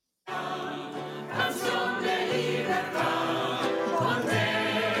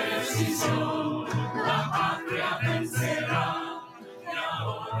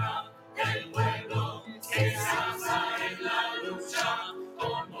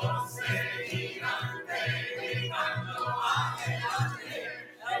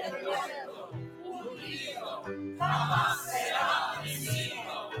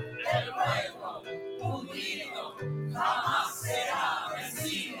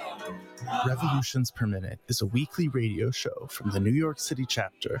Revolutions Per Minute is a weekly radio show from the New York City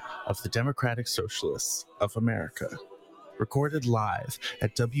chapter of the Democratic Socialists of America. Recorded live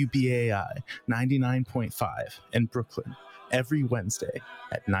at WBAI 99.5 in Brooklyn every Wednesday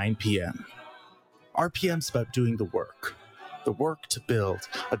at 9 p.m. RPM's about doing the work to build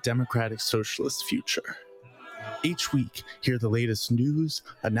a democratic socialist future. Each week, hear the latest news,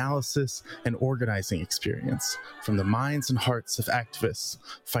 analysis, and organizing experience from the minds and hearts of activists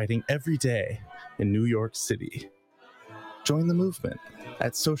fighting every day in New York City. Join the movement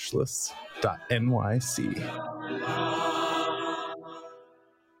at socialists.nyc.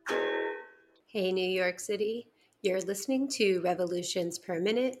 Hey, New York City. You're listening to Revolutions Per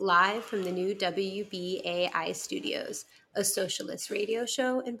Minute live from the new WBAI studios, a socialist radio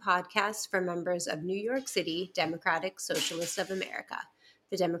show and podcast for members of New York City Democratic Socialists of America.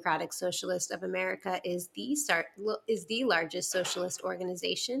 The Democratic Socialist of America is the largest socialist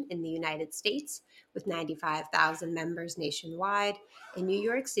organization in the United States, with 95,000 members nationwide. In New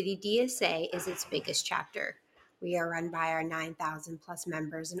York City, DSA is its biggest chapter. We are run by our 9,000 plus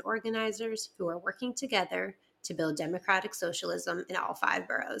members and organizers who are working together to build democratic socialism in all 5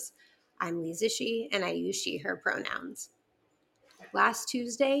 boroughs. I'm Lisa Shi, and I use she, her pronouns. Last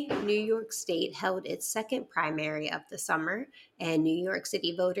Tuesday, New York State held its second primary of the summer, and New York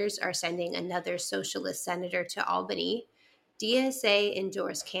City voters are sending another socialist senator to Albany. DSA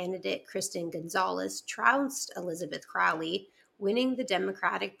endorsed candidate Kristen Gonzalez trounced Elizabeth Crowley, winning the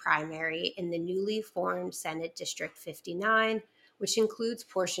Democratic primary in the newly formed Senate District 59, which includes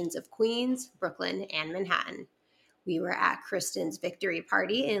portions of Queens, Brooklyn, and Manhattan. We were at Kristen's victory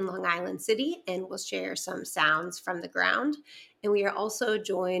party in Long Island City, and we'll share some sounds from the ground. And we are also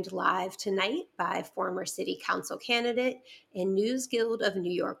joined live tonight by former city council candidate and News Guild of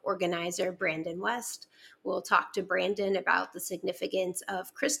New York organizer Brandon West. We'll talk to Brandon about the significance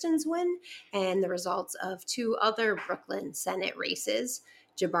of Kristen's win and the results of 2 other Brooklyn Senate races,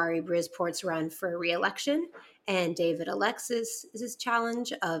 Jabari Brisport's run for re-election and David Alexis's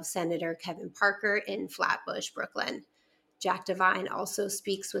challenge of Senator Kevin Parker in Flatbush, Brooklyn. Jack Devine also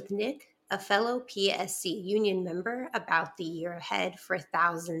speaks with Nick, a fellow PSC union member, about the year ahead for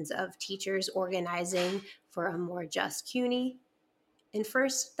thousands of teachers organizing for a more just CUNY. And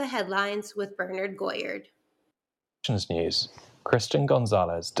first, the headlines with Bernard Goyard. News. Kristen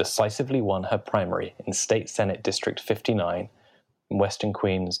Gonzalez decisively won her primary in State Senate District 59 in Western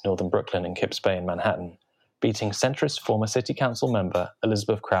Queens, Northern Brooklyn, and Kips Bay in Manhattan, beating centrist former City Council member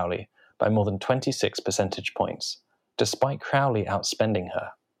Elizabeth Crowley by more than 26 percentage points, despite Crowley outspending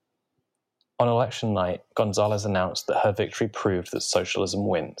her. On election night, Gonzalez announced that her victory proved that socialism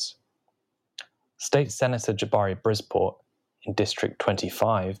wins. State Senator Jabari Brisport in District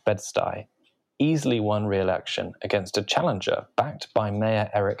 25, Bed-Stuy, easily won re-election against a challenger backed by Mayor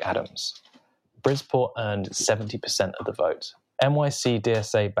Eric Adams. Brisport earned 70% of the vote. NYC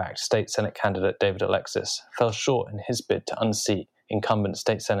DSA-backed State Senate candidate David Alexis fell short in his bid to unseat incumbent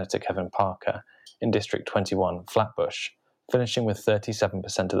State Senator Kevin Parker in District 21, Flatbush, finishing with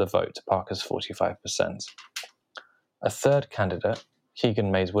 37% of the vote to Parker's 45%. A third candidate,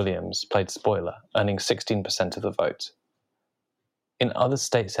 Keegan Mays-Williams, played spoiler, earning 16% of the vote. In other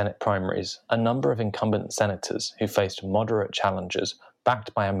state Senate primaries, a number of incumbent senators who faced moderate challengers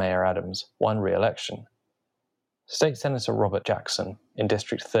backed by Mayor Adams won re-election. State Senator Robert Jackson, in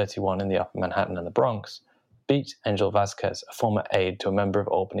District 31 in the Upper Manhattan and the Bronx, beat Angel Vasquez, a former aide to a member of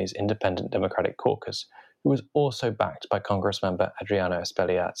Albany's Independent Democratic Caucus, who was also backed by Congressmember Adriano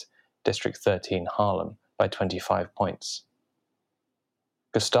Espaillat, District 13 Harlem, by 25 points.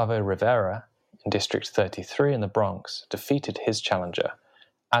 Gustavo Rivera, in District 33 in the Bronx, defeated his challenger,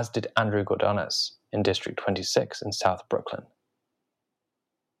 as did Andrew Gordones in District 26 in South Brooklyn.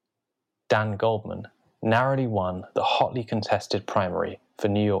 Dan Goldman narrowly won the hotly contested primary for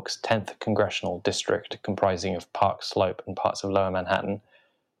New York's 10th congressional district, comprising of Park Slope and parts of Lower Manhattan,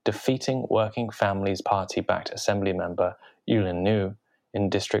 defeating Working Families Party-backed Assemblymember Yulin Niu in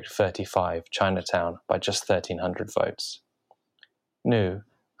District 35, Chinatown, by just 1,300 votes. Niu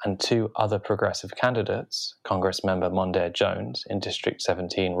and 2 other progressive candidates, Congressmember Mondaire Jones in District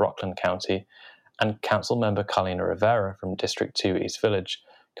 17, Rockland County, and Councilmember Carlina Rivera from District 2, East Village,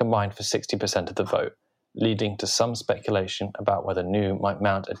 combined for 60% of the vote, leading to some speculation about whether Niu might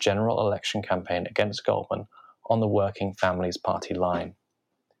mount a general election campaign against Goldman on the Working Families Party line.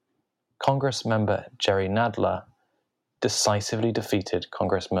 Congressmember Jerry Nadler decisively defeated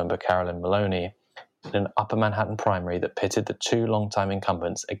Congressmember Carolyn Maloney in an Upper Manhattan primary that pitted the 2 longtime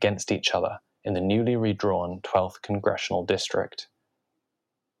incumbents against each other in the newly redrawn 12th Congressional District.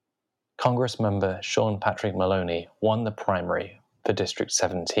 Congressmember Sean Patrick Maloney won the primary for District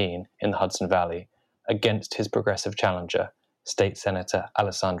 17 in the Hudson Valley against his progressive challenger, State Senator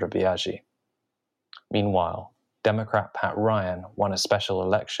Alessandra Biaggi. Meanwhile, Democrat Pat Ryan won a special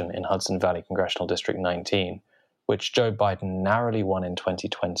election in Hudson Valley Congressional District 19, which Joe Biden narrowly won in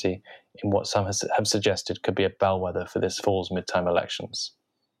 2020 in what some have suggested could be a bellwether for this fall's midterm elections.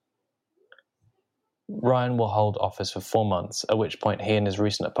 Ryan will hold office for 4 months, at which point he and his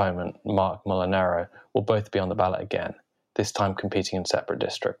recent opponent, Mark Molinaro, will both be on the ballot again, this time competing in separate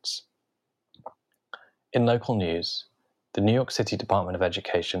districts. In local news, the New York City Department of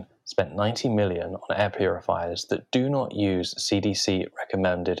Education spent $90 million on air purifiers that do not use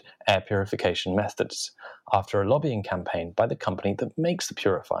CDC-recommended air purification methods after a lobbying campaign by the company that makes the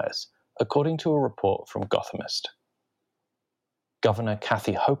purifiers, according to a report from Gothamist. Governor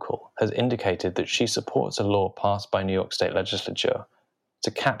Kathy Hochul has indicated that she supports a law passed by New York State Legislature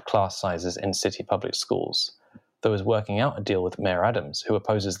to cap class sizes in city public schools, though is working out a deal with Mayor Adams, who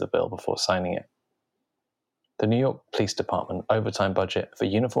opposes the bill before signing it. The New York Police Department overtime budget for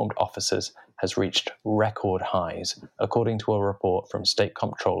uniformed officers has reached record highs, according to a report from State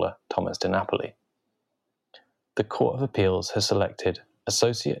Comptroller Thomas DiNapoli. The Court of Appeals has selected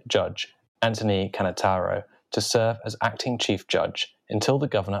Associate Judge Anthony Cannataro to serve as acting chief judge until the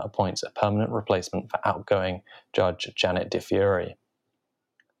governor appoints a permanent replacement for outgoing Judge Janet DiFiore.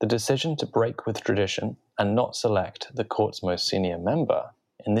 The decision to break with tradition and not select the court's most senior member,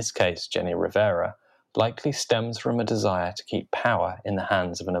 in this case Jenny Rivera, likely stems from a desire to keep power in the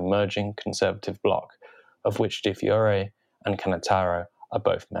hands of an emerging conservative bloc, of which DiFiore and Cannataro are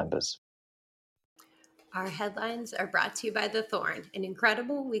both members. Our headlines are brought to you by The Thorn, an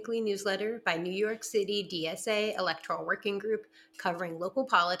incredible weekly newsletter by New York City DSA Electoral Working Group covering local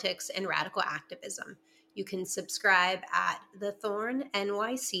politics and radical activism. You can subscribe at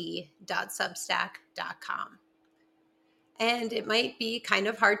thethornnyc.substack.com. And it might be kind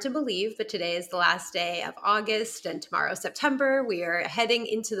of hard to believe, but today is the last day of August and tomorrow September. We are heading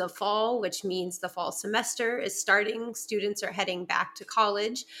into the fall, which means the fall semester is starting. Students are heading back to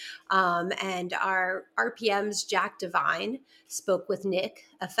college. And our RPM's Jack Devine spoke with Nick,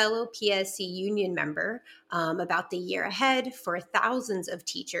 a fellow PSC union member, about the year ahead for thousands of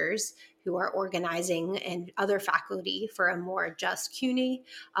teachers who are organizing and other faculty for a more just CUNY.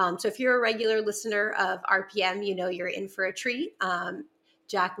 So if you're a regular listener of RPM, you know you're in for a treat.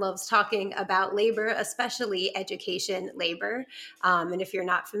 Jack loves talking about labor, especially education labor. And if you're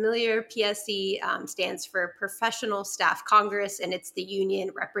not familiar, PSC stands for Professional Staff Congress, and it's the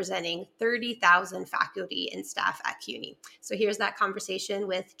union representing 30,000 faculty and staff at CUNY. So here's that conversation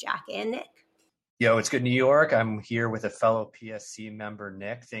with Jack and Nick. Yo, it's good, New York. I'm here with a fellow PSC member,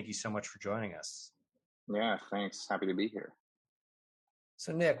 Nick. Thank you so much for joining us. Yeah, thanks. Happy to be here.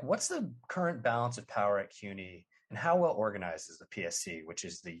 So, Nick, what's the current balance of power at CUNY, and how well organized is the PSC, which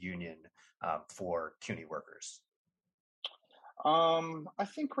is the union for CUNY workers? I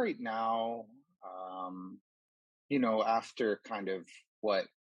think right now, after kind of what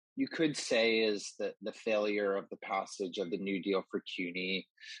you could say is the failure of the passage of the New Deal for CUNY,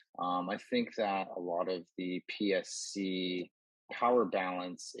 I think that a lot of the PSC power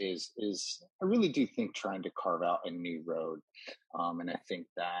balance is I really do think trying to carve out a new road. And I think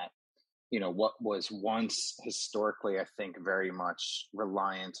that, what was once historically, I think, very much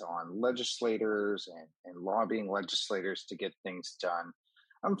reliant on legislators and lobbying legislators to get things done.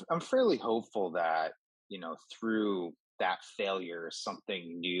 I'm fairly hopeful that, through that failure,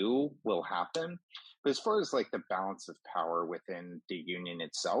 something new will happen. But as far as like the balance of power within the union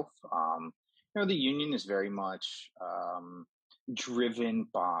itself, the union is very much driven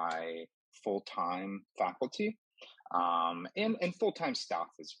by full-time faculty and full-time staff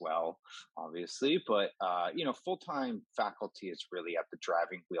as well, obviously. But, full-time faculty is really at the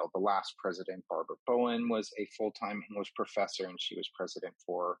driving wheel. The last president, Barbara Bowen, was a full-time English professor, and she was president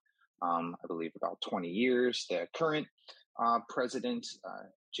for, I believe, about 20 years. The current president,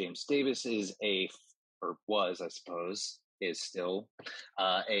 James Davis, is still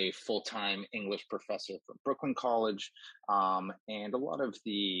a full-time English professor from Brooklyn College, and a lot of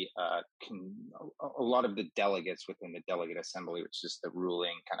the delegates within the Delegate Assembly, which is the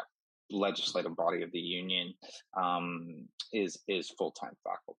ruling kind of legislative body of the union, is full-time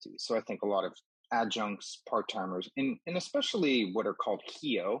faculty. So I think a lot of adjuncts, part-timers, and especially what are called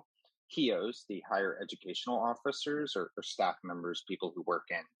HEOs, the higher educational officers or staff members, people who work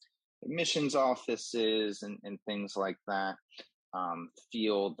in admissions offices and things like that,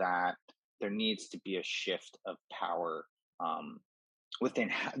 feel that there needs to be a shift of power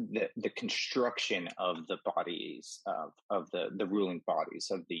within the construction of the bodies of the ruling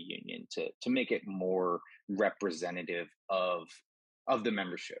bodies of the union to make it more representative of of the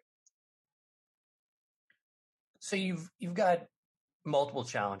membership. So you've got multiple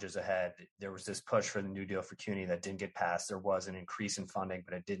challenges ahead. There was this push for the New Deal for CUNY that didn't get passed. There was an increase in funding,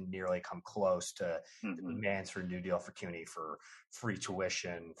 but it didn't nearly come close to the demands for New Deal for CUNY, for free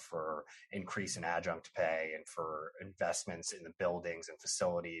tuition, for increase in adjunct pay, and for investments in the buildings and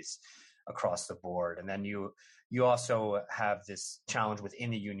facilities across the board. And then you also have this challenge within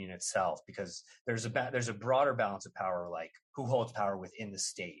the union itself, because there's a broader balance of power, like who holds power within the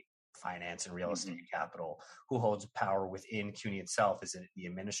state, finance and real estate capital, who holds power within CUNY itself. Is it the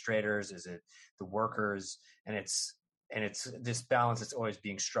administrators? Is it the workers? And it's this balance that's always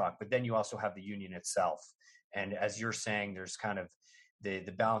being struck. But then you also have the union itself. And as you're saying, there's kind of the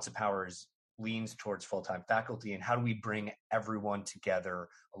balance of powers leans towards full-time faculty. And how do we bring everyone together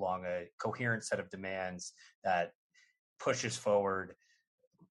along a coherent set of demands that pushes forward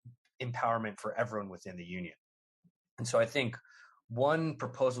empowerment for everyone within the union? And so I think one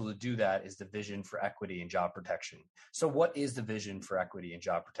proposal to do that is the vision for equity and job protection. So what is the vision for equity and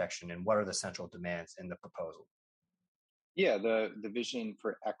job protection, and what are the central demands in the proposal? Yeah, the vision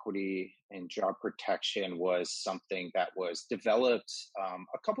for equity and job protection was something that was developed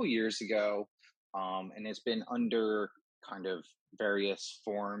a couple years ago, and has been under kind of various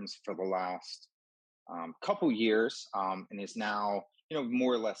forms for the last couple years, and is now,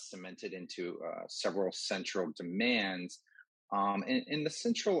 more or less cemented into several central demands. And the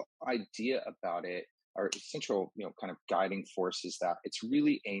central idea about it, or central, kind of guiding force, is that it's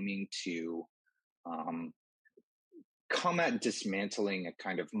really aiming to come at dismantling a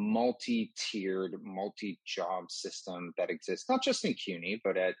kind of multi-tiered, multi-job system that exists, not just in CUNY,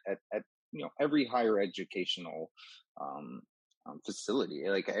 but at every higher educational facility.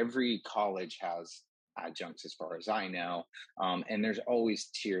 Like every college has adjuncts, as far as I know, and there's always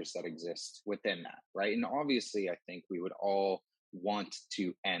tiers that exist within that, right? And obviously, I think we would all want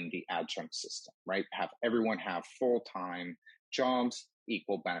to end the adjunct system, right? Have everyone have full-time jobs,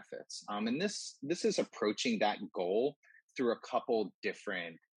 equal benefits, and this is approaching that goal through a couple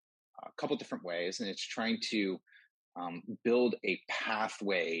different ways, and it's trying to build a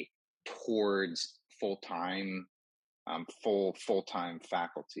pathway towards full-time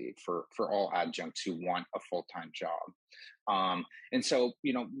faculty for all adjuncts who want a full-time job. And so,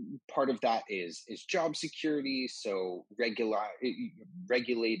 part of that is job security. So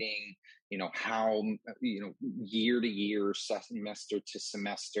regulating, how, year to year, semester to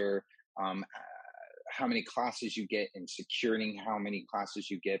semester, how many classes you get, and securing how many classes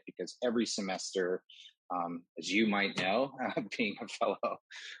you get, because every semester, as you might know, being a fellow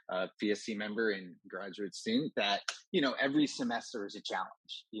PSC member and graduate student, that, every semester is a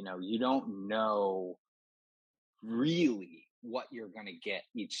challenge. You don't know really what you're going to get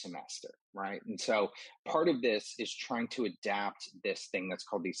each semester, right? And so part of this is trying to adapt this thing that's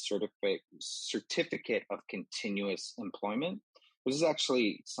called the certificate of continuous employment. This is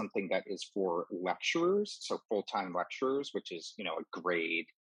actually something that is for lecturers, so full-time lecturers, which is, a grade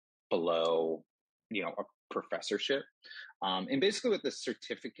below, a professorship. And basically what the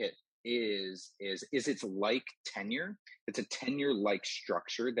certificate is it's like tenure. It's a tenure-like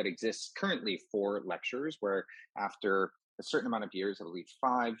structure that exists currently for lecturers, where after a certain amount of years, I believe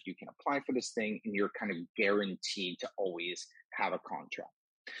 5, you can apply for this thing, and you're kind of guaranteed to always have a contract.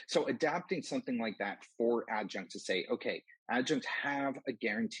 So adapting something like that for adjuncts to say, okay, adjuncts have a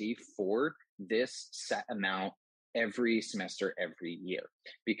guarantee for this set amount every semester, every year.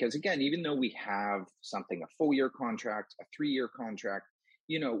 Because again, even though we have something, a full year contract, a 3-year contract,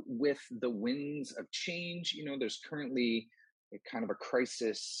 with the winds of change, there's currently a kind of a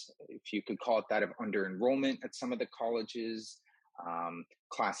crisis, if you could call it that, of under enrollment at some of the colleges.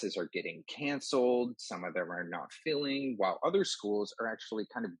 Classes are getting canceled. Some of them are not filling, while other schools are actually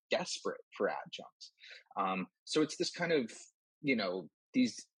kind of desperate for adjuncts. So it's this kind of,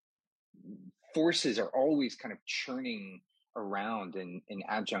 these forces are always kind of churning around, and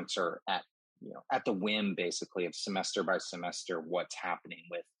adjuncts are at the whim, basically, of semester by semester what's happening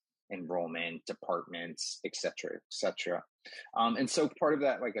with enrollment, departments, et cetera. And so part of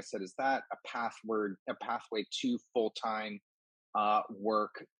that, like I said, is that a pathway to full-time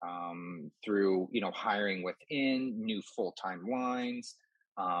work through, hiring within new full-time lines,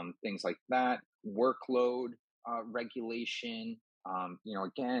 things like that, workload regulation.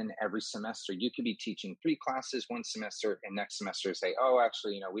 Again, every semester you could be teaching 3 classes one semester, and next semester say, oh,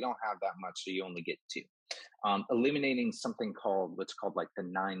 actually, we don't have that much, so you only get 2. Eliminating something what's called like the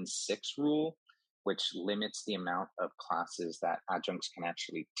 9-6 rule, which limits the amount of classes that adjuncts can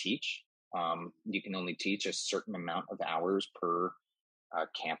actually teach. You can only teach a certain amount of hours per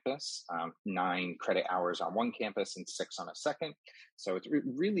campus, 9 credit hours on one campus and 6 on a second. So it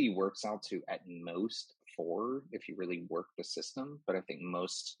really works out to at most 4 if you really work the system, but I think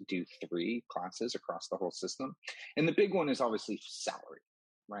most do 3 classes across the whole system. And the big one is obviously salary,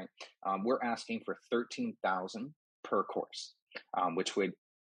 right? We're asking for $13,000 per course, which would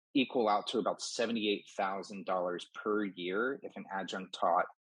equal out to about $78,000 per year if an adjunct taught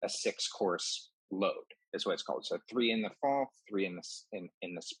a 6-course load, is what it's called. So 3 in the fall, 3 in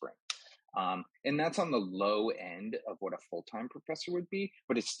the spring. And that's on the low end of what a full-time professor would be,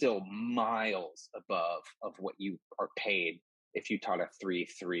 but it's still miles above of what you are paid if you taught a 3-3,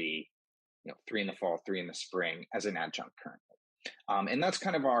 3 in the fall, 3 in the spring as an adjunct currently. And that's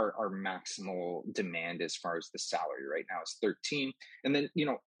kind of our maximal demand as far as the salary right now is 13. And then,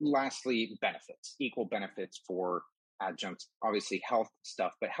 lastly, benefits, equal benefits for adjuncts, obviously health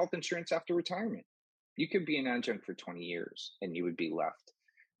stuff, but health insurance after retirement. You could be an adjunct for 20 years and you would be left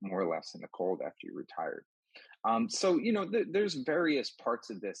more or less in the cold after you retired. So, there's various parts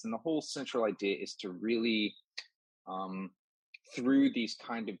of this. And the whole central idea is to really, through these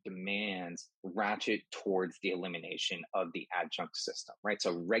kind of demands, ratchet towards the elimination of the adjunct system, right?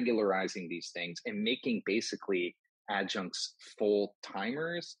 So regularizing these things and making basically adjuncts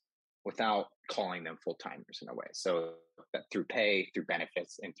full-timers without calling them full-timers in a way. So that through pay, through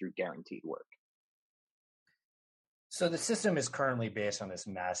benefits, and through guaranteed work. So the system is currently based on this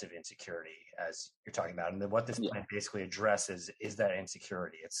massive insecurity, as you're talking about. And what this plan basically addresses is that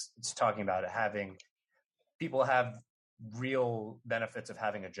insecurity. It's talking about having people have real benefits of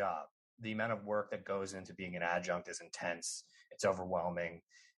having a job. The amount of work that goes into being an adjunct is intense. It's overwhelming,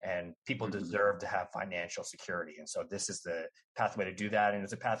 and people deserve to have financial security. And so this is the pathway to do that. And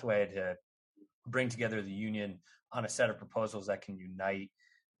it's a pathway to bring together the union on a set of proposals that can unite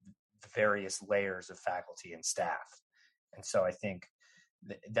the various layers of faculty and staff. And so I think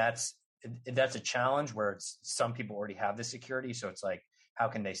that's a challenge where some people already have the security. So it's like, how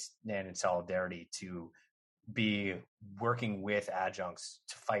can they stand in solidarity to be working with adjuncts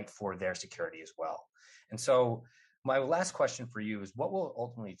to fight for their security as well? And so my last question for you is, what will it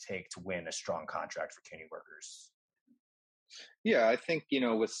ultimately take to win a strong contract for CUNY workers? Yeah, I think,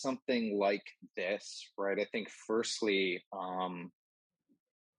 with something like this, right, I think firstly,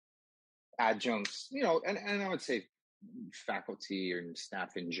 adjuncts, and I would say faculty and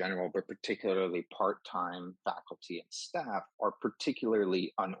staff in general, but particularly part-time faculty and staff are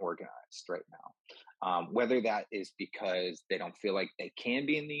particularly unorganized right now. Whether that is because they don't feel like they can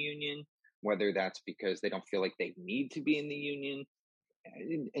be in the union, whether that's because they don't feel like they need to be in the union,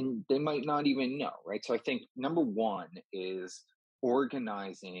 and they might not even know, right? So I think number one is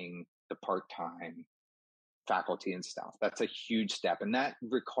organizing the part-time faculty and staff. That's a huge step, and that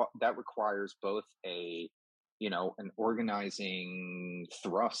requires both an organizing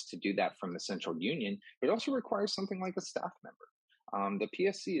thrust to do that from the central union, but it also requires something like a staff member. The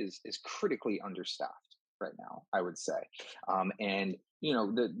PSC is critically understaffed right now, I would say. And,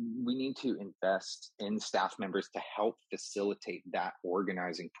 we need to invest in staff members to help facilitate that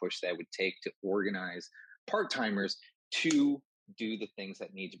organizing push that it would take to organize part-timers to do the things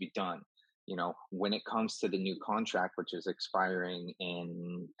that need to be done. When it comes to the new contract, which is expiring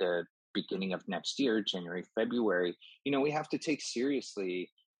in the beginning of next year, January, February, we have to take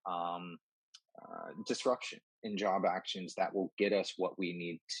seriously disruption in job actions that will get us what we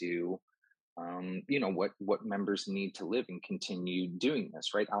need to, what members need to live and continue doing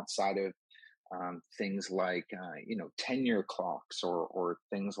this, right? Outside of things like, tenure clocks or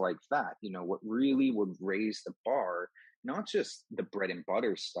things like that, what really would raise the bar, not just the bread and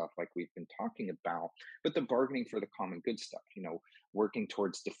butter stuff like we've been talking about, but the bargaining for the common good stuff, working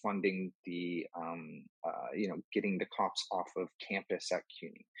towards defunding the, getting the cops off of campus at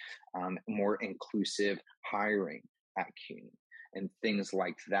CUNY, more inclusive hiring at CUNY, and things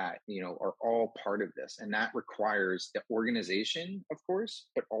like that, are all part of this. And that requires the organization, of course,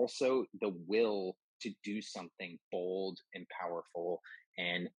 but also the will to do something bold and powerful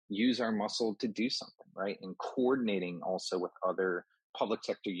and use our muscle to do something, right? And coordinating also with other public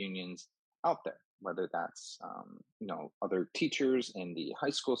sector unions out there, whether that's, other teachers in the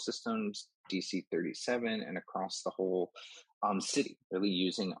high school systems, DC 37, and across the whole city, really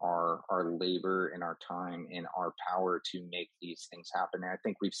using our labor and our time and our power to make these things happen. And I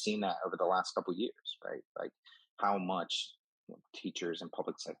think we've seen that over the last couple of years, right? Like how much teachers and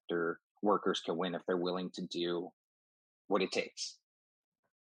public sector workers can win if they're willing to do what it takes.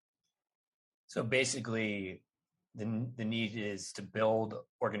 So basically, the need is to build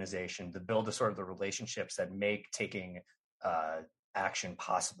organization, to build the sort of the relationships that make taking action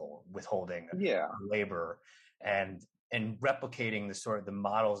possible, withholding labor, and and replicating the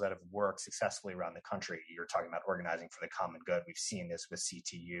models that have worked successfully around the country. You're talking about organizing for the common good. We've seen this with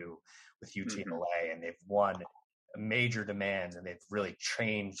CTU, with UTLA, and they've won major demands, and they've really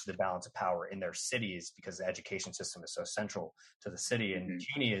changed the balance of power in their cities because the education system is so central to the city. And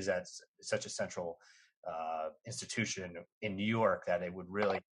CUNY is at such a central institution in New York that it would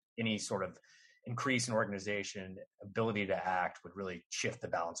really, any sort of increase in organization, ability to act would really shift the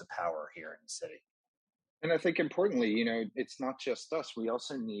balance of power here in the city. And I think importantly, it's not just us. We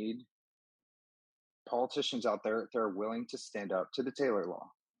also need politicians out there that are willing to stand up to the Taylor Law.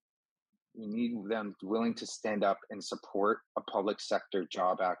 We need them willing to stand up and support a public sector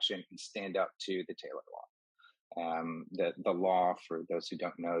job action and stand up to the Taylor Law. The law, for those who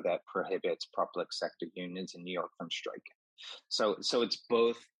don't know, that prohibits public sector unions in New York from striking. So it's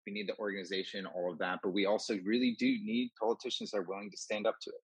both. We need the organization, all of that, but we also really do need politicians that are willing to stand up to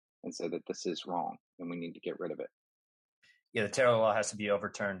it and say that this is wrong and we need to get rid of it. Yeah, the Taylor Law has to be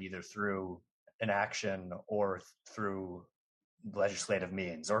overturned either through an action or through legislative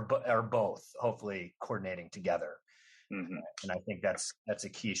means, or both, hopefully coordinating together. And I think that's a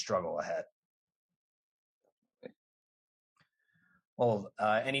key struggle ahead. Well,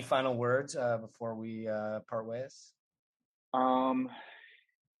 any final words before we part ways?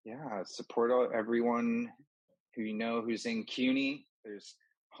 Yeah, support everyone who who's in CUNY. There's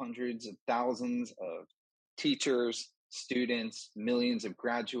hundreds of thousands of teachers, students, millions of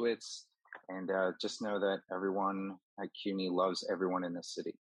graduates, and just know that everyone at CUNY loves everyone in this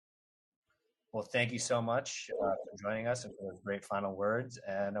city. Well, thank you so much for joining us and for those great final words.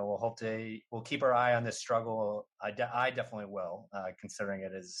 And we'll keep our eye on this struggle. I definitely will, considering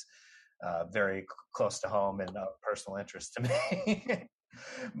it is very close to home and personal interest to me.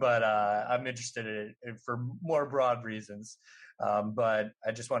 But I'm interested in it for more broad reasons. But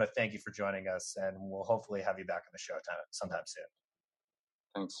I just want to thank you for joining us, and we'll hopefully have you back on the show sometime soon.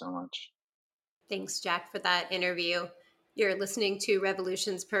 Thanks so much. Thanks, Jack, for that interview. You're listening to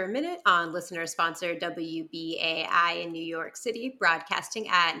Revolutions Per Minute on listener-sponsored WBAI in New York City, broadcasting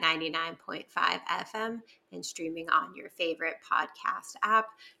at 99.5 FM and streaming on your favorite podcast app.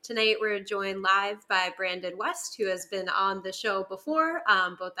 Tonight, we're joined live by Brandon West, who has been on the show before,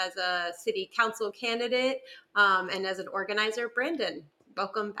 both as a city council candidate and as an organizer. Brandon,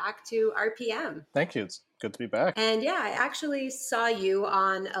 welcome back to RPM. Thank you. It's good to be back. And yeah, I actually saw you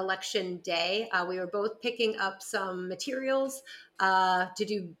on election day. We were both picking up some materials to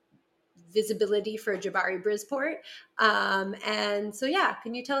do visibility for Jabari Brisport. And so, yeah,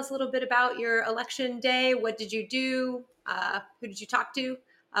 can you tell us a little bit about your election day? What did you do? Who did you talk to?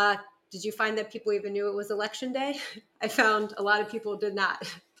 Did you find that people even knew it was election day? I found a lot of people did not.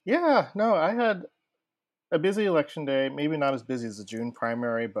 Yeah, no, I had a busy election day, maybe not as busy as the June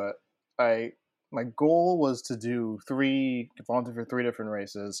primary, but my goal was to volunteer for 3 different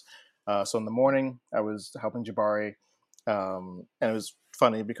races. So in the morning, I was helping Jabari, and it was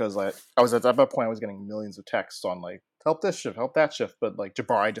funny because I was at that point I was getting millions of texts on like, help this shift, help that shift, but like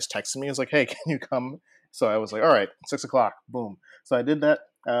Jabari just texted me, he was like, hey, can you come? So I was like, all right, 6:00, boom. So I did that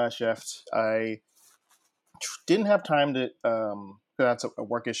shift. I didn't have time to that's a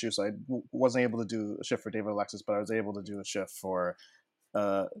work issue, so I wasn't able to do a shift for David Alexis, but I was able to do a shift for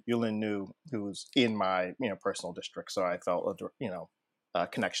Yulin New, who was in my personal district. So I felt a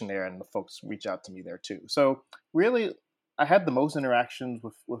connection there, and the folks reach out to me there too. So really, I had the most interactions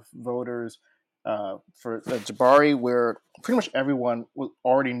with voters for Jabari, where pretty much everyone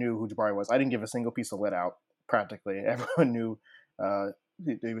already knew who Jabari was. I didn't give a single piece of lit out. Practically everyone knew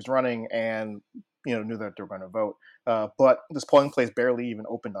he was running, and knew that they were going to vote. But this polling place barely even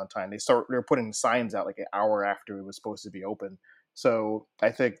opened on time. They were putting the signs out like an hour after it was supposed to be open. So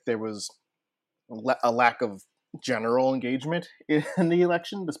I think there was a lack of general engagement in the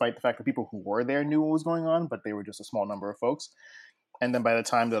election, despite the fact that people who were there knew what was going on, but they were just a small number of folks. And then by the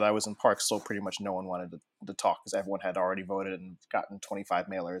time that I was in Park Slope, still pretty much no one wanted to talk because everyone had already voted and gotten 25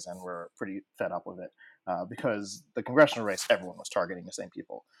 mailers and were pretty fed up with it because the congressional race, everyone was targeting the same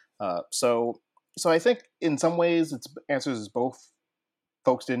people. So I think in some ways its answers is both.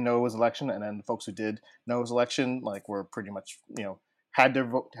 Folks didn't know it was election, and then the folks who did know it was election, like, were pretty much, had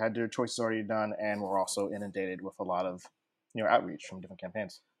their choices already done, and were also inundated with a lot of, outreach from different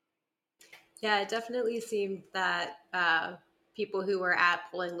campaigns. Yeah, it definitely seemed that people who were at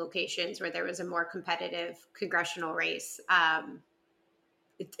polling locations where there was a more competitive congressional race,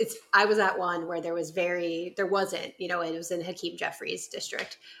 I was at one where there wasn't, it was in Hakeem Jeffries'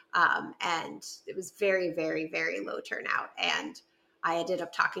 district, and it was very, very, very low turnout. And I ended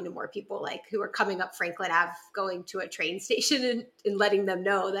up talking to more people like who were coming up Franklin Ave, going to a train station and letting them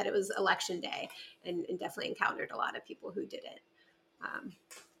know that it was election day, and definitely encountered a lot of people who didn't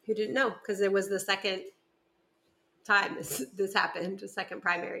know, because it was the second time this happened, the second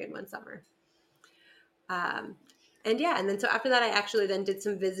primary in one summer. And then so after that, I actually then did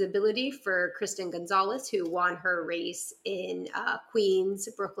some visibility for Kristen Gonzalez, who won her race in Queens,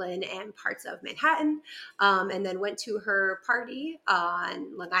 Brooklyn, and parts of Manhattan, and then went to her party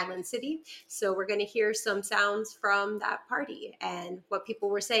on Long Island City. So we're going to hear some sounds from that party and what people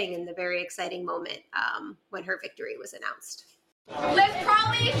were saying in the very exciting moment when her victory was announced. Liz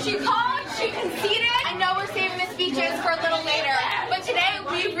Crowley, she called, she conceded. I know we're saving the speeches for a little later, but today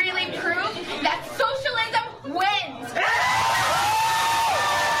we really proved that socialism wins.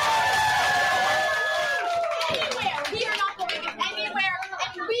 Anywhere, we are not going anywhere,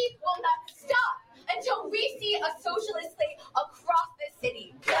 and we will not stop until we see a socialist state across this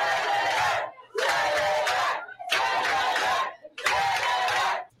city.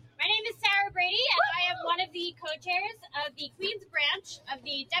 My name is Sarah Brady, and I am one of the co-chairs of the Queens branch of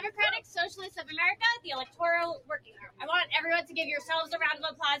the Democratic Socialists of America, the Electoral Working Group. I want everyone to give yourselves a round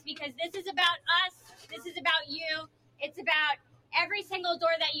of applause, because this is about us, this is about you, it's about every single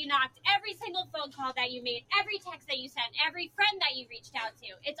door that you knocked, every single phone call that you made, every text that you sent, every friend that you reached out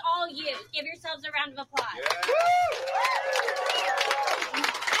to. It's all you. Give yourselves a round of applause. Yeah.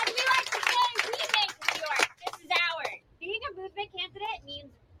 As we like to say, we make New York. This is ours. Being a movement candidate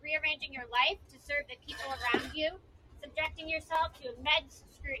means rearranging your life to serve the people around you, subjecting yourself to immense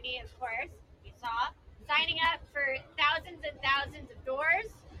scrutiny, of course, you saw, signing up for thousands and thousands of doors.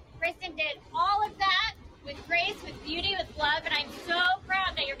 Kristen did all of that with grace, with beauty, with love, and I'm so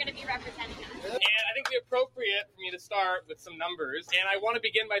proud that you're going to be representing us. And I think it'd be appropriate for me to start with some numbers. And I want to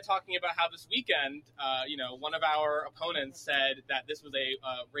begin by talking about how this weekend, one of our opponents said that this was a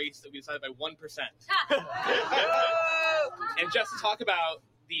race that we decided by 1%. And just to talk about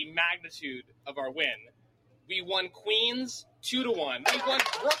the magnitude of our win, we won Queens 2-1. We won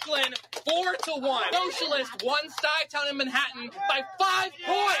Brooklyn 4-1. Socialist won Stuytown and Manhattan by 5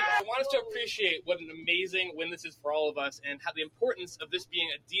 points. I want us to appreciate what an amazing win this is for all of us, and how the importance of this being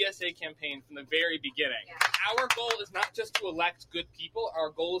a DSA campaign from the very beginning. Our goal is not just to elect good people.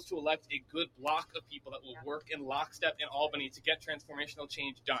 Our goal is to elect a good block of people that will work in lockstep in Albany to get transformational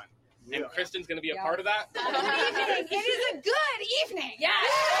change done. And Kristen's going to be a part of that. Good evening. It is a good evening. Yes.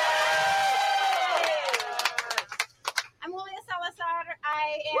 I'm Julia Salazar.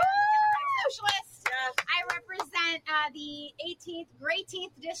 I am a Democratic Socialist. Yes. I represent the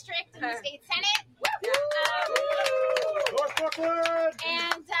 18th district in the state Senate. North Brooklyn!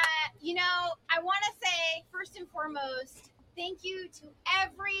 And, I want to say, first and foremost, thank you to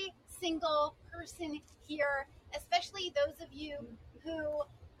every single person here, especially those of you who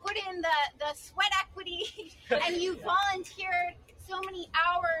put in the sweat equity and you volunteered so many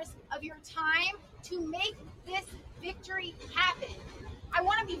hours of your time to make this victory happen. I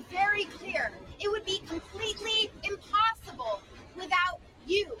want to be very clear. It would be completely impossible without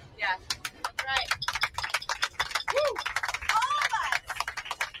you. Yeah, right. Woo. All of us.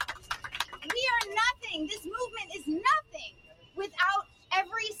 We are nothing. This movement is nothing without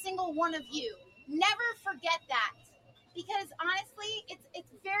every single one of you. Never forget that. Because honestly,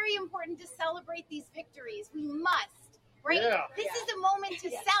 it's very important to celebrate these victories. We must, right? Yeah. This is a moment to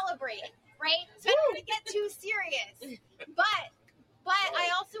celebrate, right? So I don't want to get too serious. But I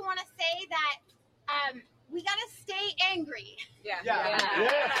also want to say that we got to stay angry. Yeah. We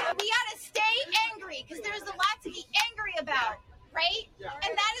got to stay angry, because there's a lot to be angry about, right? Yeah.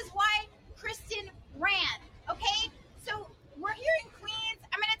 And that is why Kristen ran, okay? So we're here in Queens.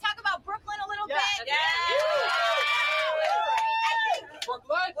 I'm going to talk about Brooklyn a little bit. Yeah. I think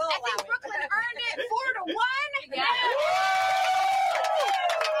Brooklyn earned it 4-1. Yeah.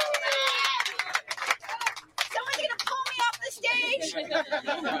 Someone's gonna pull me off the stage. I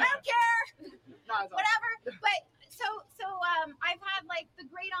don't care. Whatever. But so I've had the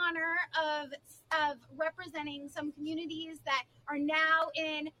great honor of representing some communities that are now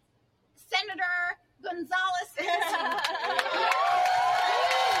in Senator Gonzalez's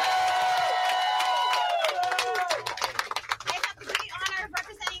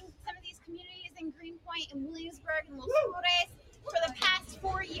in Williamsburg and Los Flores for the past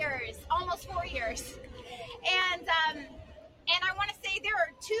 4 years, almost 4 years. And I want to say there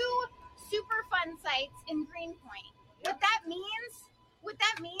are 2 super fun sites in Greenpoint. What that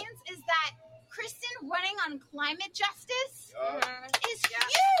means is that Kristen running on climate justice is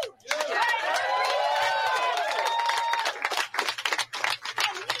huge.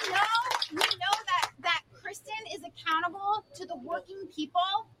 And we know that Kristen is a accountable to the working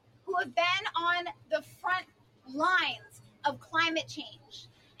people who have been on the front lines of climate change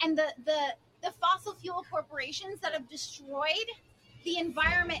and the fossil fuel corporations that have destroyed the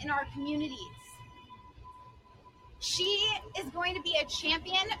environment in our communities. She is going to be a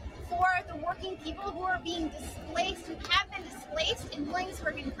champion for the working people who are being displaced, who have been displaced in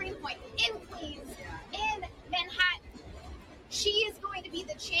Williamsburg and Greenpoint, in Queens, in Manhattan. She is going to be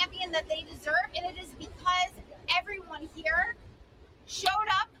the champion that they deserve, and it is because everyone here showed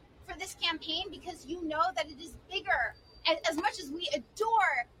up for this campaign because you know that it is bigger. As much as we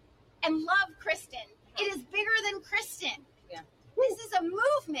adore and love Kristen, it is bigger than Kristen. Yeah. This is a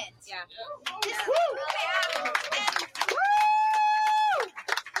movement. Yeah. This is a movement.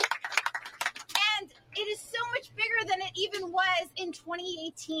 And it is so much bigger than it even was in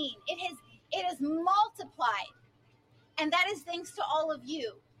 2018. It has multiplied. And that is thanks to all of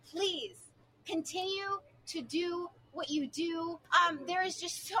you. Please continue to do what you do. There is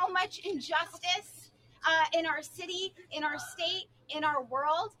just so much injustice in our city, in our state, in our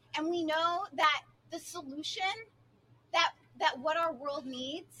world. And we know that the solution, that what our world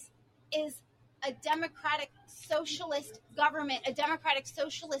needs is a democratic socialist government, a democratic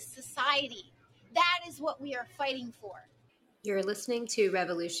socialist society. That is what we are fighting for. You're listening to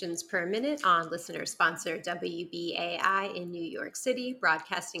Revolutions Per Minute on listener-sponsored WBAI in New York City,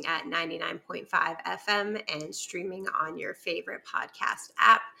 broadcasting at 99.5 FM and streaming on your favorite podcast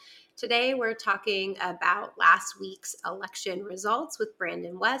app. Today, we're talking about last week's election results with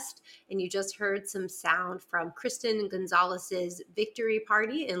Brandon West, and you just heard some sound from Kristen Gonzalez's victory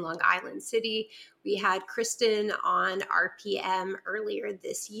party in Long Island City. We had Kristen on RPM earlier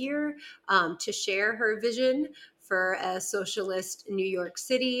this year to share her vision for a socialist New York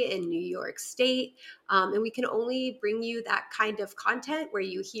City and New York State. And we can only bring you that kind of content where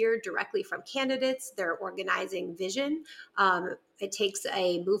you hear directly from candidates, their organizing vision. It takes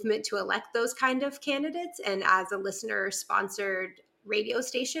a movement to elect those kind of candidates. And as a listener-sponsored radio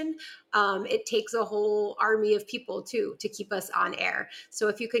station, it takes a whole army of people too to keep us on air. So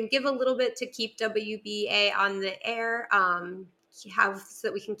if you can give a little bit to keep WBA on the air, so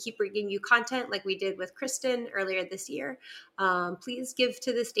that we can keep bringing you content like we did with Kristen earlier this year, please give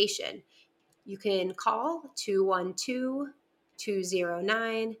to the station. You can call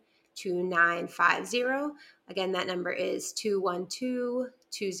 212-209-2950. Again, that number is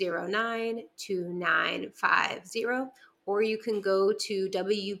 212-209-2950. Or you can go to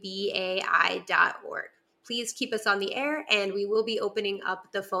WBAI.org. Please keep us on the air, and we will be opening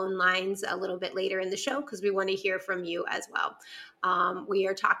up the phone lines a little bit later in the show because we want to hear from you as well. We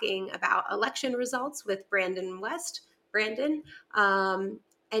are talking about election results with Brandon West. Brandon,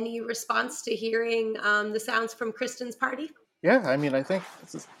 any response to hearing the sounds from Kristen's party? Yeah, I mean, I think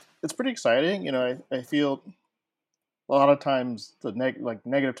it's pretty exciting. You know, I feel a lot of times the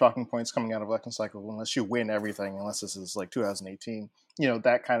negative talking points coming out of election cycle, unless you win everything, unless this is like 2018, you know,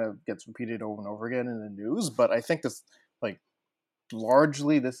 that kind of gets repeated over and over again in the news. But I think this,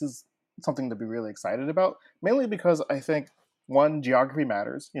 largely, this is something to be really excited about, mainly because I think, one, geography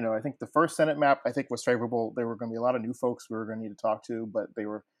matters. You know, I think the first Senate map, I think, was favorable. There were going to be a lot of new folks we were going to need to talk to, but they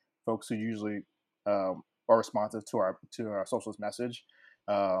were folks who usually are responsive to our socialist message.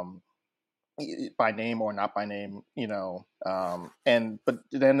 By name or not by name, you know, but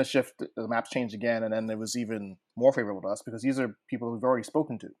then the maps changed again, and then it was even more favorable to us because these are people we've already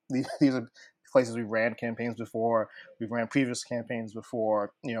spoken to. These are places we ran campaigns before, we've ran previous campaigns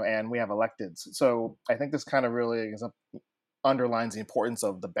before, you know, and we have electeds. So I think this kind of really underlines the importance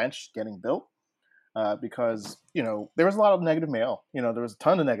of the bench getting built because, you know, there was a lot of negative mail. You know, there was a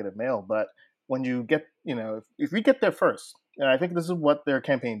ton of negative mail, but when you get, you know, if we get there first, and I think this is what their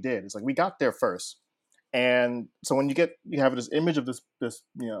campaign did. It's like we got there first, and so when you have this image of this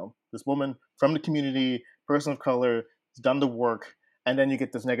you know, this woman from the community, person of color, has done the work, and then you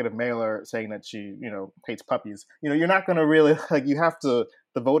get this negative mailer saying that she, you know, hates puppies. You know, you're not going to really the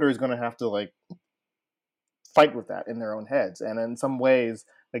voter is going to have to fight with that in their own heads, and in some ways,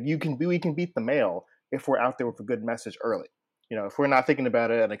 we can beat the mail if we're out there with a good message early. You know, if we're not thinking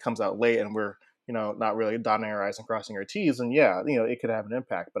about it and it comes out late and we're, you know, not really dotting our I's and crossing our T's, and yeah, you know, it could have an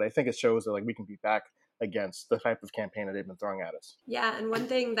impact. But I think it shows that we can be back against the type of campaign that they've been throwing at us. Yeah, and one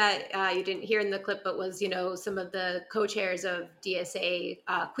thing that you didn't hear in the clip, but was, you know, some of the co-chairs of DSA,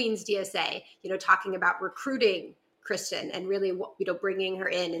 Queens DSA, you know, talking about recruiting Kristen and really, you know, bringing her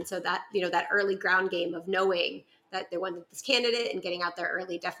in. And so that, you know, that early ground game of knowing that they wanted this candidate and getting out there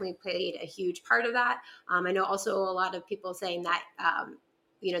early definitely played a huge part of that. I know also a lot of people saying that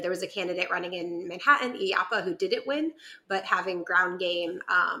there was a candidate running in Manhattan, Iapa, who didn't win, but having ground game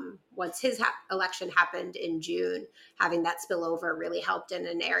once his election happened in June, having that spillover really helped in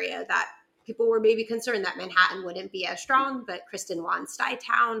an area that people were maybe concerned that Manhattan wouldn't be as strong, but Kristen won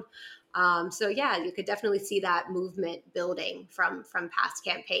Stuytown. So yeah, you could definitely see that movement building from past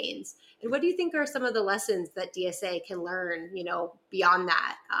campaigns. And what do you think are some of the lessons that DSA can learn, beyond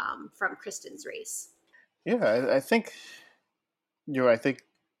that from Kristen's race? Yeah, I think I think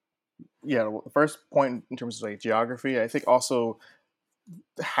the first point in terms of like geography, I think also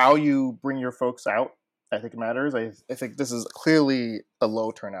how you bring your folks out, I think matters. I think this is clearly a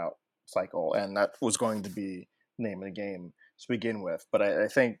low turnout cycle, and that was going to be name of the game to begin with. But I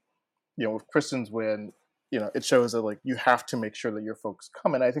think with Kristen's win, it shows that like you have to make sure that your folks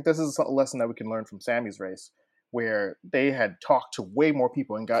come. And I think this is a lesson that we can learn from Sammy's race, where they had talked to way more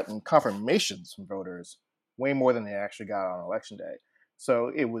people and gotten confirmations from voters way more than they actually got on election day.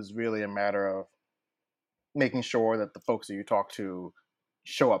 So it was really a matter of making sure that the folks that you talk to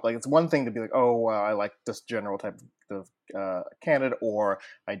show up. Like, it's one thing to be like, oh, I like this general type of candidate, or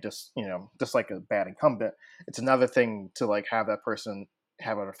I just like a bad incumbent. It's another thing to like have that person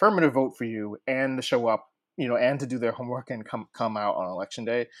have an affirmative vote for you and to show up, and to do their homework and come out on election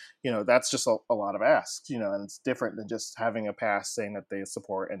day. That's just a lot of asks, and it's different than just having a pass saying that they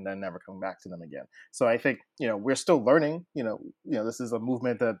support and then never coming back to them again. So I think, we're still learning, this is a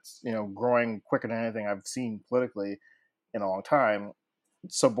movement that's, growing quicker than anything I've seen politically in a long time.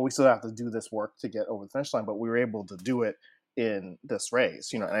 So, but we still have to do this work to get over the finish line, but we were able to do it in this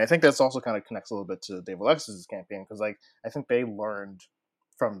race, and I think that's also kind of connects a little bit to Dave Alexis's campaign, because like, I think they learned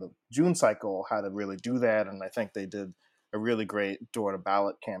from the June cycle how to really do that. And I think they did a really great door to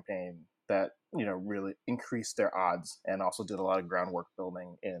ballot campaign that, really increased their odds and also did a lot of groundwork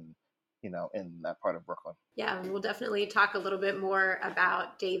building in that part of Brooklyn. Yeah, we'll definitely talk a little bit more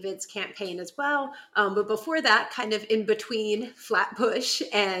about David's campaign as well. But before that, kind of in between Flatbush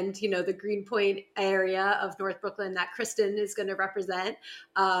and, the Greenpoint area of North Brooklyn that Kristen is going to represent,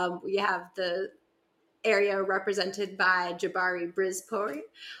 we have the area represented by Jabari Brizpour.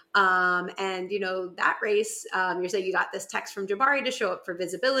 And, that race, you're saying you got this text from Jabari to show up for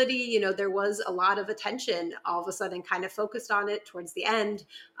visibility. There was a lot of attention all of a sudden kind of focused on it towards the end.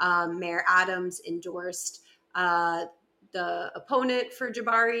 Mayor Adams endorsed the opponent for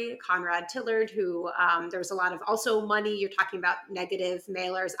Jabari, Conrad Tillard, who there was a lot of also money. You're talking about negative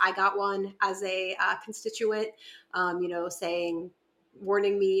mailers. I got one as a constituent, saying,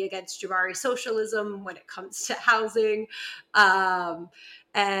 warning me against Jabari socialism when it comes to housing.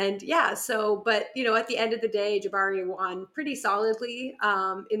 And yeah, so, but, at the end of the day, Jabari won pretty solidly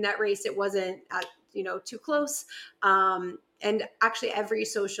in that race. It wasn't, too close. And actually every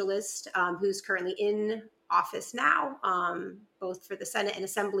socialist who's currently in office now, both for the Senate and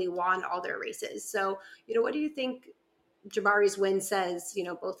Assembly, won all their races. So, what do you think Jabari's win says,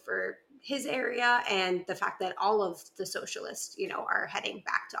 both for his area and the fact that all of the socialists, are heading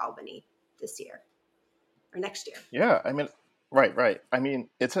back to Albany this year or next year? Yeah, I mean, right. I mean,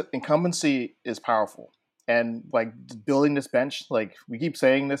 incumbency is powerful. And like building this bench, like we keep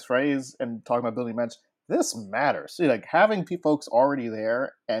saying this phrase and talking about building a bench, this matters. See, like having folks already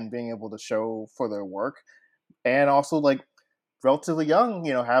there and being able to show for their work, and also like relatively young,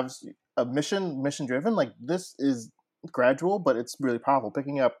 have a mission driven, like this is gradual, but it's really powerful.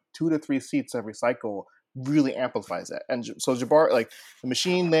 Picking up 2 to 3 seats every cycle really amplifies that. And so Jabari, like the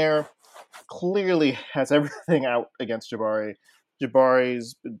machine there, clearly has everything out against Jabari.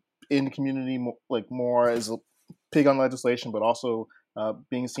 Jabari's in the community more as a pig on legislation, but also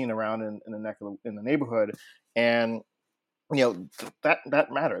being seen around in the neighborhood, and that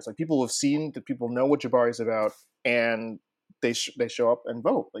matters. Like people have seen that, people know what Jabari's about, and they show up and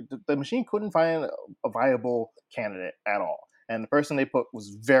vote. Like the machine couldn't find a viable candidate at all, and the person they put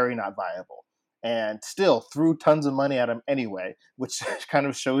was very not viable, and still threw tons of money at him anyway, which kind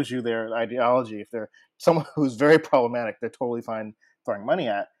of shows you their ideology. If they're someone who's very problematic, they're totally fine throwing money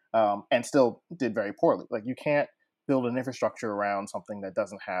at, and still did very poorly. Like you can't build an infrastructure around something that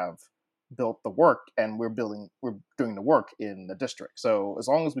doesn't have built the work, and we're doing the work in the district. So as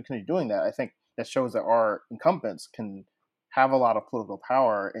long as we continue doing that, I think that shows that our incumbents can have a lot of political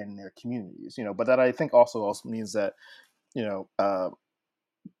power in their communities, but that I think also means that,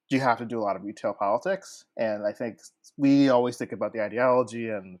 you have to do a lot of retail politics. And I think we always think about the ideology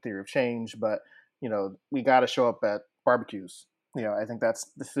and the theory of change, but, we got to show up at barbecues. I think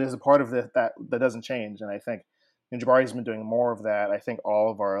there's a part of that doesn't change. And I think Jabari's been doing more of that. I think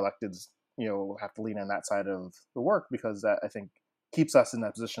all of our electeds, have to lean on that side of the work, because that, I think, keeps us in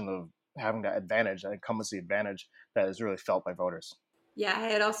that position of having that advantage, that incumbency advantage that is really felt by voters. Yeah, I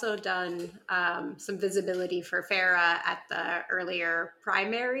had also done some visibility for Farah at the earlier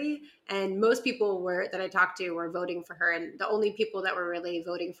primary, and most people that I talked to were voting for her, and the only people that were really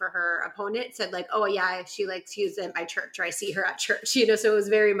voting for her opponent said like, "Oh yeah, she's in my church, or I see her at church," So it was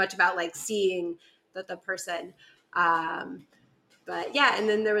very much about like seeing the person. But yeah, and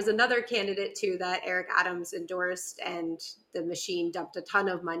then there was another candidate too that Eric Adams endorsed, and the machine dumped a ton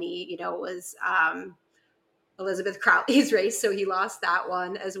of money. It was Elizabeth Crowley's race, so he lost that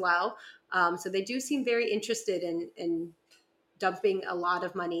one as well. So they do seem very interested in dumping a lot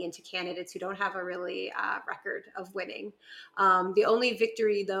of money into candidates who don't have a really record of winning. The only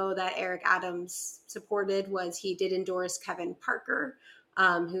victory, though, that Eric Adams supported was he did endorse Kevin Parker,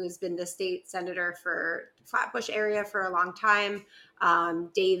 who has been the state senator for Flatbush area for a long time.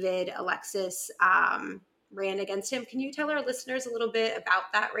 David Alexis ran against him. Can you tell our listeners a little bit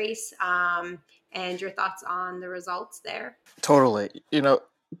about that race and your thoughts on the results there? Totally.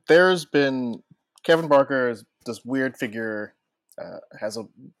 There's been Kevin Parker is this weird figure, has a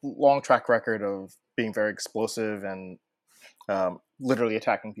long track record of being very explosive and literally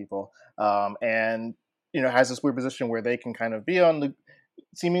attacking people, and has this weird position where they can kind of be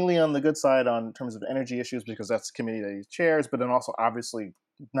seemingly on the good side in terms of energy issues because that's the committee that he chairs, but then also obviously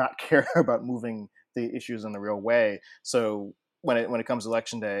not care about moving the issues in the real way. So when it comes to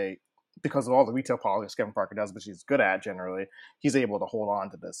election day, because of all the retail politics Kevin Parker does, which he's good at generally, he's able to hold on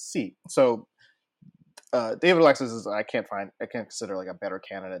to this seat. So David Alexis is I can't consider like a better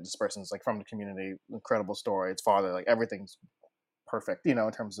candidate. This person's like from the community, incredible story. It's father, like everything's perfect, in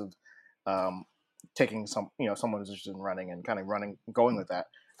terms of taking someone who's interested in running and kind of going with that.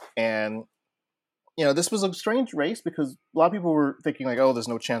 And this was a strange race because a lot of people were thinking like, oh, there's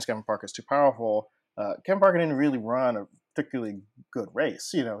no chance Kevin Parker's too powerful. Kevin Parker didn't really run a particularly good race.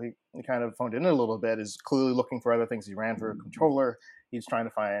 He kind of phoned in a little bit, is clearly looking for other things. He ran for a controller. He's trying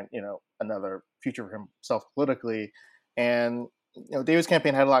to find, another future for himself politically. And, David's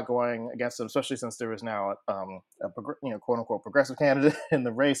campaign had a lot going against him, especially since there was now a quote unquote progressive candidate in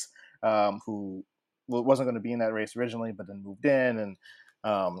the race who wasn't going to be in that race originally, but then moved in and,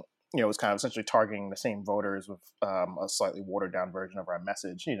 was kind of essentially targeting the same voters with a slightly watered down version of our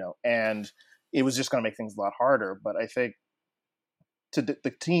message, and it was just going to make things a lot harder. But I think to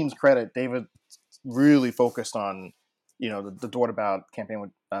the team's credit, David really focused on, the Door to Ballot campaign,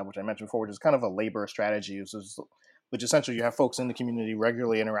 which I mentioned before, which is kind of a labor strategy, which essentially you have folks in the community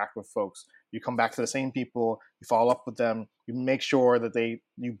regularly interact with folks. You come back to the same people, you follow up with them, you make sure that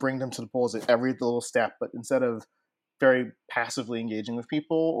you bring them to the polls at every little step, but instead of very passively engaging with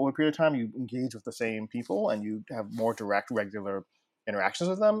people over a period of time, you engage with the same people and you have more direct, regular interactions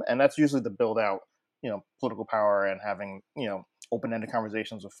with them. And that's usually the build out, political power and having, open-ended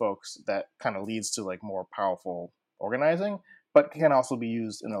conversations with folks that kind of leads to like more powerful organizing, but can also be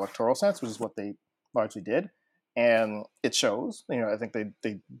used in an electoral sense, which is what they largely did. And it shows, I think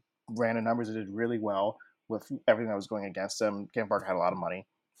they ran the numbers, they did really well with everything that was going against them. Kevin Parker had a lot of money.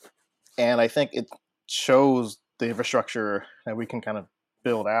 And I think it shows the infrastructure that we can kind of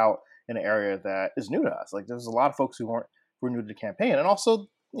build out in an area that is new to us. Like there's a lot of folks who were new to the campaign. And also,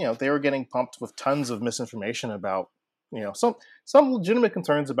 they were getting pumped with tons of misinformation about, some legitimate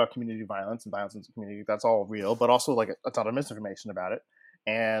concerns about community violence and violence in the community. That's all real, but also like a ton of misinformation about it.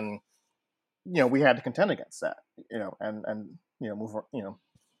 And, we had to contend against that, and move,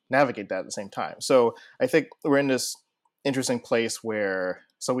 navigate that at the same time. So I think we're in this interesting place where,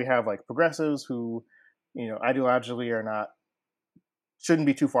 so we have like progressives who, ideologically shouldn't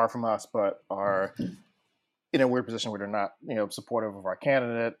be too far from us, but are in a weird position where they're not, supportive of our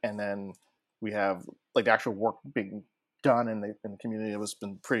candidate. And then we have like the actual work being done in the community that was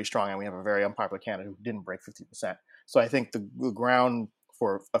been pretty strong. And we have a very unpopular candidate who didn't break 50%. So I think the ground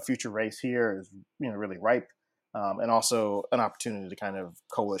for a future race here is, really ripe. And also an opportunity to kind of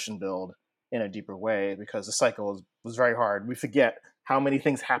coalition build in a deeper way, because the cycle was very hard. We forget how many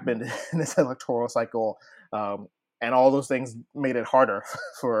things happened in this electoral cycle. And all those things made it harder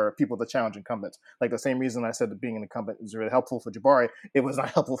for people to challenge incumbents. Like the same reason I said that being an incumbent was really helpful for Jabari, it was not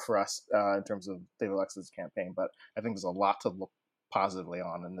helpful for us in terms of David Alexis' campaign. But I think there's a lot to look positively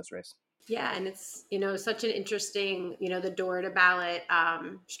on in this race. Yeah, and it's, such an interesting, the door to ballot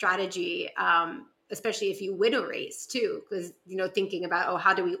strategy, especially if you win a race too, because, thinking about,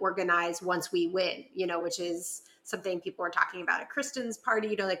 how do we organize once we win, which is something people are talking about at Kristen's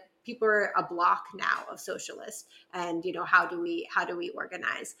party, like people are a block now of socialists, and, how do we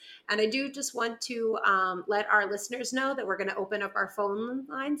organize? And I do just want to let our listeners know that we're going to open up our phone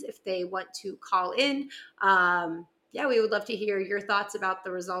lines if they want to call in. yeah, we would love to hear your thoughts about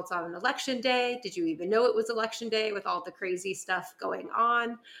the results on election day. Did you even know it was election day with all the crazy stuff going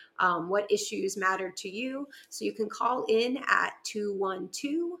on? What issues mattered to you? So you can call in at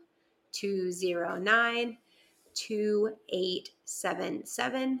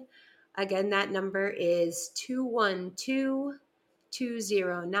 212-209-2877. Again, that number is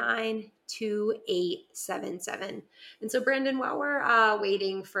 212-209-2877. And so, Brandon, while we're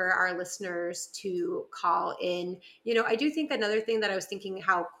waiting for our listeners to call in, I do think another thing that I was thinking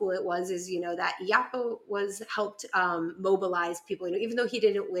how cool it was is, that Yapo was helped mobilize people, even though he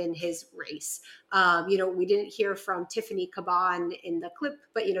didn't win his race. We didn't hear from Tiffany Caban in the clip,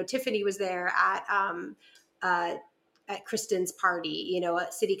 but, Tiffany was there at Kristen's party,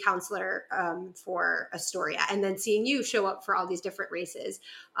 a city councilor for Astoria, and then seeing you show up for all these different races.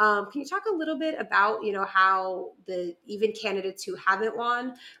 Can you talk a little bit about, how the even candidates who haven't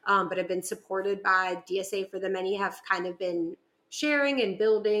won, but have been supported by DSA for the Many have kind of been sharing and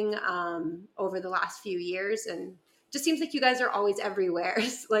building over the last few years? And just seems like you guys are always everywhere,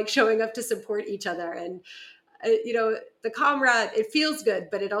 like showing up to support each other. And, the comrade, it feels good,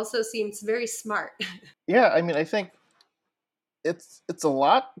 but it also seems very smart. Yeah, I mean, I think it's a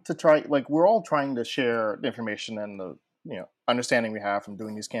lot to try. Like, we're all trying to share the information and the understanding we have from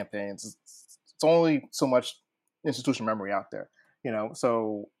doing these campaigns. It's only so much institutional memory out there,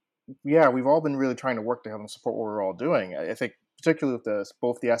 So yeah, we've all been really trying to work together and support what we're all doing. I think particularly with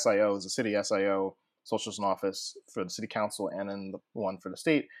both the SIOs, the city SIO, socialist office for the city council, and then the one for the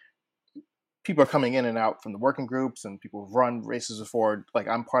state. People are coming in and out from the working groups, and people who've run races before. Like,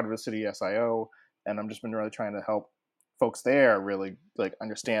 I'm part of the city SIO, and I've just been really trying to help folks there really like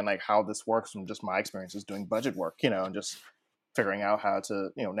understand like how this works from just my experiences doing budget work, and just figuring out how to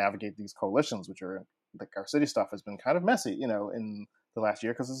navigate these coalitions, which are like our city stuff has been kind of messy, in the last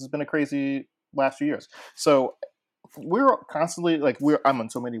year because this has been a crazy last few years. So we're constantly like I'm on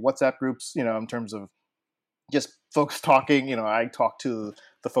so many WhatsApp groups, in terms of just folks talking. I talked to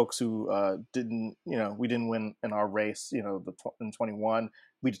the folks who didn't, we didn't win in our race, in 21.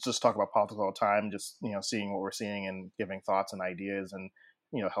 We just talk about politics all the time, just, seeing what we're seeing and giving thoughts and ideas and,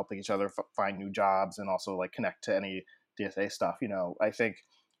 helping each other find new jobs and also like connect to any DSA stuff. I think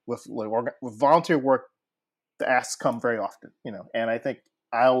with volunteer work, the asks come very often, and I think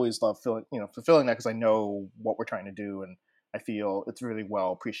I always love fulfilling that because I know what we're trying to do and I feel it's really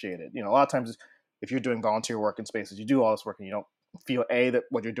well appreciated. A lot of times if you're doing volunteer work in spaces, you do all this work and you don't feel A, that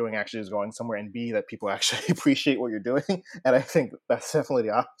what you're doing actually is going somewhere, and B, that people actually appreciate what you're doing. And I think that's definitely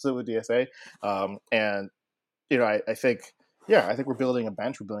the opposite with DSA. And, I think we're building a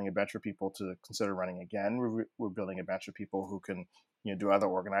bench. We're building a bench for people to consider running again. We're building a bench of people who can, do other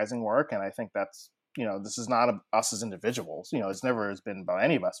organizing work. And I think that's, this is not us as individuals. It's never has been about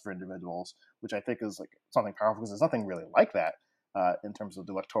any of us for individuals, which I think is like something powerful because there's nothing really like that in terms of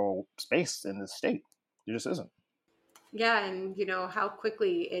the electoral space in this state. There just isn't. Yeah, and how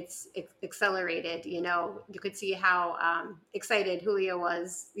quickly it's accelerated. You could see how excited Julia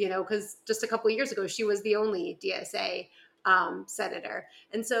was. Because just a couple of years ago, she was the only DSA senator.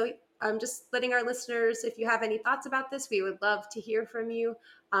 And so I'm just letting our listeners, if you have any thoughts about this, we would love to hear from you.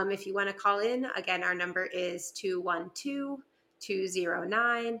 If you want to call in, again, our number is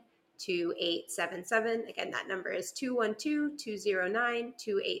 212-209-2877. Again, that number is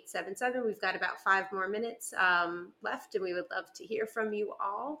 212-209-2877. We've got about 5 more minutes left, and we would love to hear from you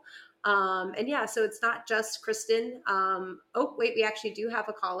all. And yeah, so it's not just Kristen. Oh, wait, we actually do have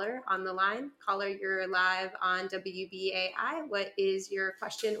a caller on the line. Caller, you're live on WBAI. What is your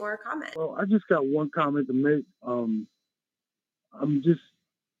question or comment? Well, I just got one comment to make. I'm just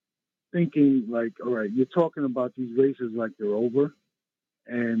thinking, like, all right, you're talking about these races like they're over,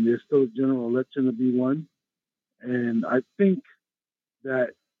 and there's still a general election to be won. And I think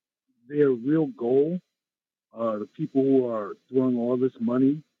that their real goal, the people who are throwing all this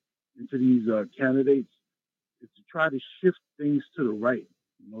money into these candidates, is to try to shift things to the right,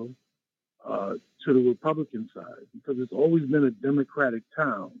 to the Republican side, because it's always been a Democratic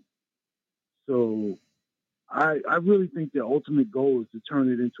town. So I really think their ultimate goal is to turn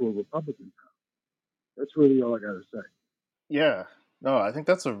it into a Republican town. That's really all I got to say. Yeah, no, I think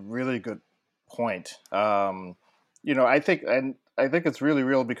that's a really good point. I think it's really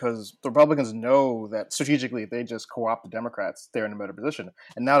real because the Republicans know that strategically, if they just co-opt the Democrats, they're in a better position.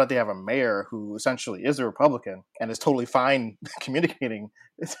 And now that they have a mayor who essentially is a Republican and is totally fine communicating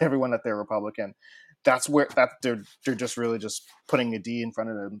to everyone that they're Republican, that's where they're just really just putting a D in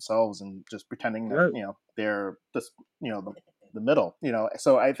front of themselves and just pretending that they're just the middle.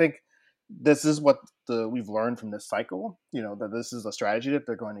 So I think this is what we've learned from this cycle. That this is a strategy that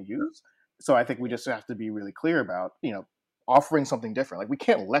they're going to use. So I think we just have to be really clear about, offering something different. Like, we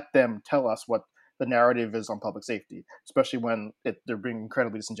can't let them tell us what the narrative is on public safety, especially when they're being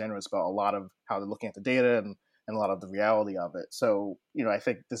incredibly disingenuous about a lot of how they're looking at the data and a lot of the reality of it. So, I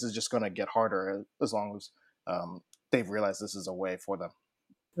think this is just going to get harder as long as they've realized this is a way for them.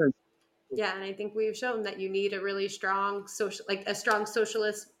 Yeah, and I think we've shown that you need a really strong strong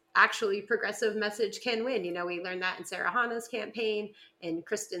socialist, actually progressive message can win. We learned that in Sarah Hanna's campaign and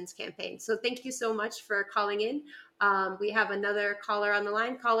Kristen's campaign. So thank you so much for calling in. We have another caller on the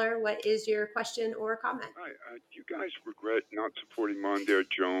line. Caller, what is your question or comment? Hi, do you guys regret not supporting Mondaire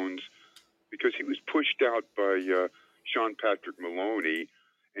Jones? Because he was pushed out by Sean Patrick Maloney,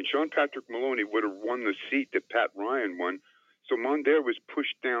 and Sean Patrick Maloney would have won the seat that Pat Ryan won. So Mondaire was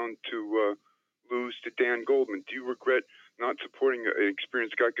pushed down to lose to Dan Goldman. Do you regret not supporting an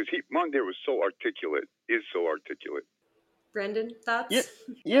experienced guy? Because Mondaire was so articulate, is so articulate. Brendan, thoughts?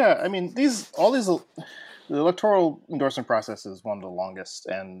 Yeah. I mean, the electoral endorsement process is one of the longest,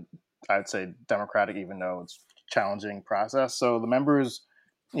 and I'd say democratic, even though it's a challenging process. So the members,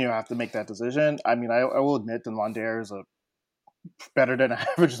 have to make that decision. I mean, I will admit that Mondaire is a better than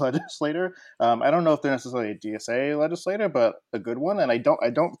average legislator. I don't know if they're necessarily a DSA legislator, but a good one. And I don't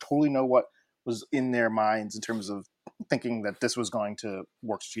totally know what was in their minds in terms of thinking that this was going to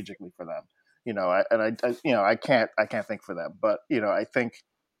work strategically for them. I can't think for them, but I think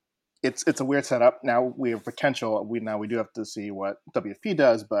it's a weird setup. Now we have potential. We do have to see what WFP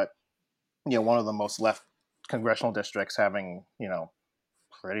does, but one of the most left congressional districts having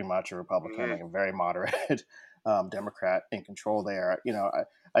pretty much a Republican, like a very moderate Democrat in control there.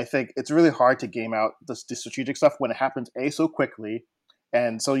 I think it's really hard to game out the strategic stuff when it happens so quickly,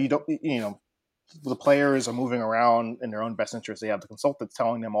 and so you don't the players are moving around in their own best interest. They have the consultants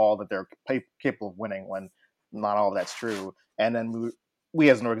telling them all that they're capable of winning when not all of that's true. And then we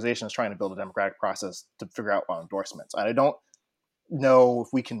as an organization is trying to build a democratic process to figure out our endorsements. And I don't know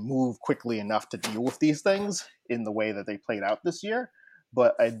if we can move quickly enough to deal with these things in the way that they played out this year.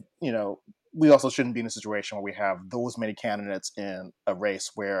 But we also shouldn't be in a situation where we have those many candidates in a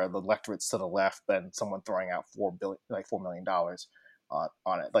race where the electorate's to the left and someone throwing out $4 million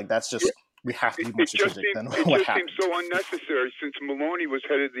on it. Like, that's just, we have to be more strategic than what happened. It just seems so unnecessary, since Maloney was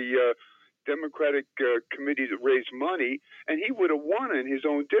head of the Democratic committee that raised money, and he would have won in his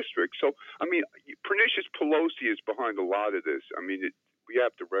own district. So, I mean, pernicious Pelosi is behind a lot of this. I mean, we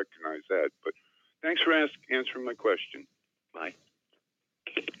have to recognize that. But thanks for answering my question. Bye.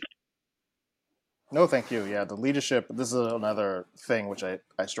 No, thank you. Yeah, the leadership, this is another thing which I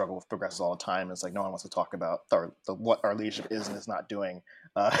struggle with progressives all the time. It's like no one wants to talk about what our leadership is and is not doing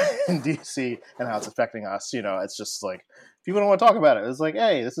in DC and how it's affecting us. It's just like, people don't want to talk about it. It's like,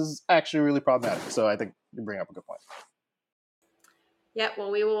 hey, this is actually really problematic. So I think you bring up a good point. Yeah,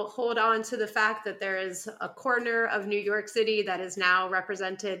 well, we will hold on to the fact that there is a corner of New York City that is now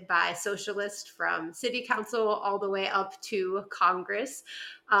represented by socialists from city council all the way up to Congress.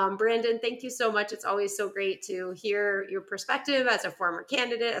 Brandon, thank you so much. It's always so great to hear your perspective as a former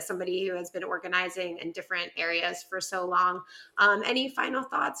candidate, as somebody who has been organizing in different areas for so long. Any final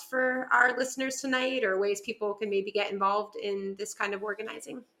thoughts for our listeners tonight, or ways people can maybe get involved in this kind of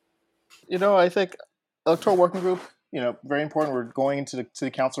organizing? I think electoral working group, very important. We're going into the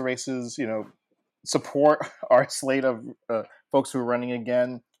council races, support our slate of folks who are running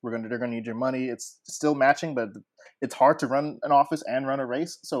again. They're going to need your money. It's still matching, but it's hard to run an office and run a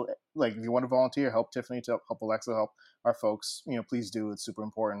race. So, like, if you want to volunteer, help Tiffany, to help Alexa, help our folks, please do. It's super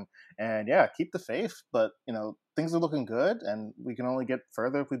important. And yeah, keep the faith. But, things are looking good, and we can only get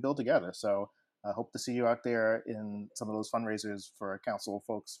further if we build together. So I hope to see you out there in some of those fundraisers for council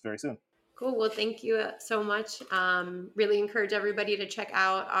folks very soon. Cool. Well, thank you so much. Really encourage everybody to check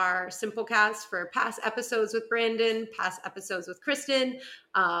out our Simplecast for past episodes with Brandon, past episodes with Kristen,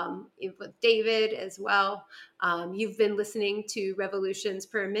 with David as well. You've been listening to Revolutions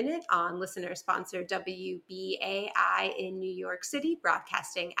Per Minute on listener-sponsored WBAI in New York City,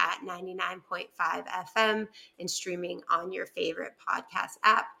 broadcasting at 99.5 FM and streaming on your favorite podcast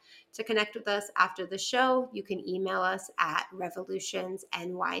app. To connect with us after the show, you can email us at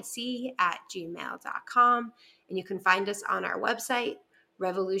revolutionsnyc@gmail.com, and you can find us on our website,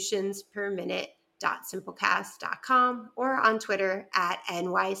 revolutionsperminute.simplecast.com, or on Twitter at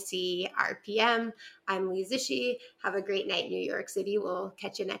NYCRPM. I'm Lee Zishi. Have a great night, New York City. We'll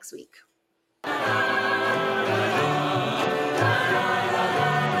catch you next week.